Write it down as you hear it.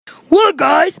Well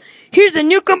guys, here's a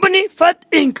new company, Fat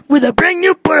Inc., with a brand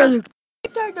new product. Are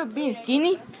you tired of being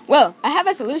skinny? Well, I have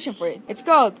a solution for it. It's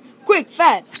called Quick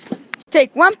Fat.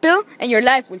 Take one pill and your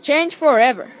life will change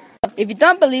forever. If you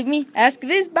don't believe me, ask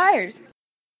these buyers.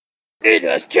 It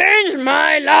has changed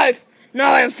my life.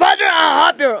 Now I'm fatter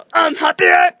and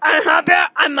happier. I'm happier,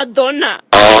 I'm Madonna.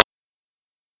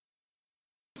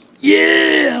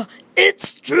 Yeah,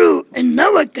 it's true. And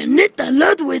now I can eat a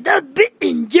lot without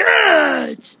being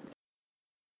judged.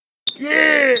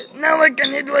 Yeah, now I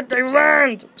can eat what I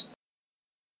want.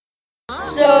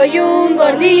 Soy un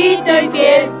gordito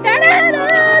infiel.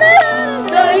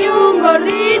 Soy un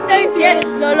gordito infiel.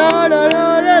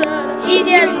 Y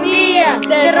si algún día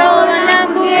te roban la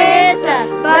hamburguesa,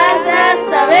 vas a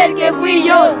saber que fui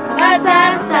yo. Vas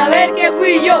a saber que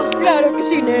fui yo. Claro que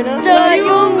sí, nena. Soy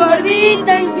un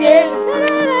gordito infiel.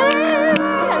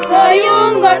 Soy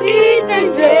un gordito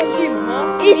infiel.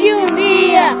 Y si un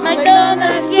día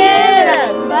McDonald's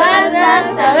quiera, vas a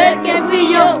saber que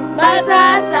fui yo. Vas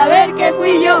a saber que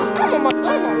fui yo.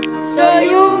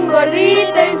 Soy un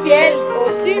gordito infiel.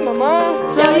 Oh sí, mamá.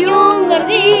 Soy un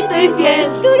gordito infiel.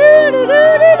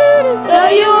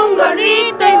 Soy